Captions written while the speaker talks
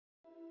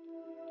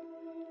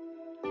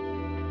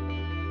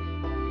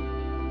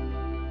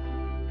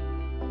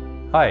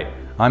Hi,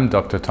 I'm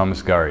Dr.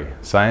 Thomas Gurry,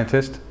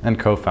 scientist and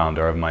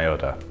co-founder of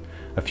myota.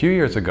 A few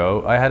years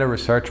ago, I had a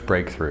research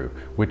breakthrough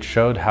which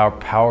showed how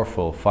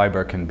powerful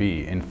fiber can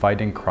be in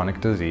fighting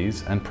chronic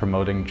disease and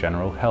promoting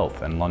general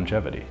health and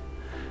longevity.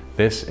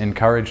 This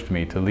encouraged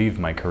me to leave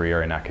my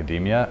career in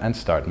academia and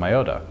start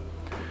myota.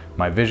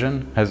 My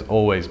vision has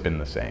always been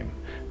the same: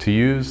 to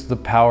use the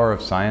power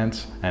of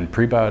science and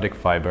prebiotic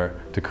fiber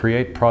to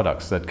create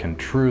products that can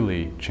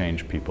truly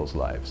change people's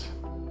lives.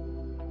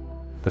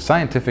 The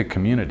scientific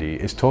community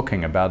is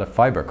talking about a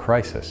fiber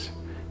crisis.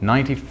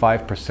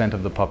 95%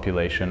 of the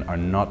population are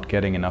not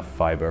getting enough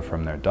fiber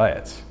from their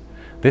diets.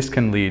 This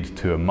can lead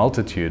to a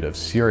multitude of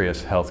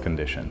serious health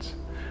conditions.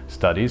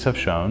 Studies have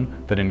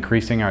shown that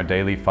increasing our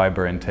daily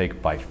fiber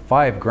intake by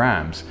 5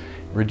 grams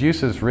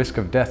reduces risk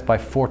of death by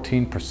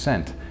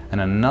 14%,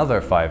 and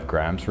another 5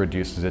 grams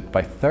reduces it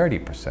by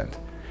 30%.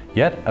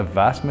 Yet a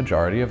vast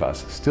majority of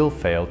us still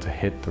fail to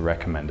hit the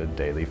recommended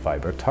daily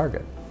fiber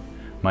target.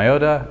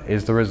 Myota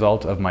is the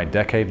result of my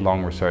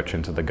decade-long research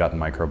into the gut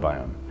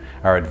microbiome.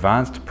 Our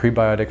advanced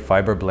prebiotic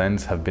fiber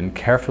blends have been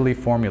carefully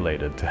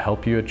formulated to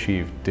help you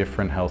achieve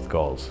different health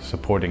goals,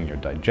 supporting your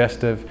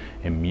digestive,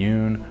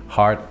 immune,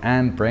 heart,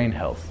 and brain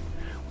health.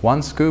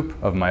 One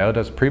scoop of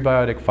myota's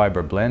prebiotic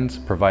fiber blends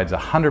provides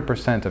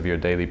 100% of your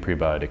daily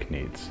prebiotic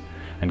needs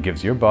and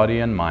gives your body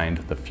and mind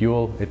the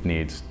fuel it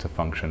needs to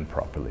function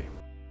properly.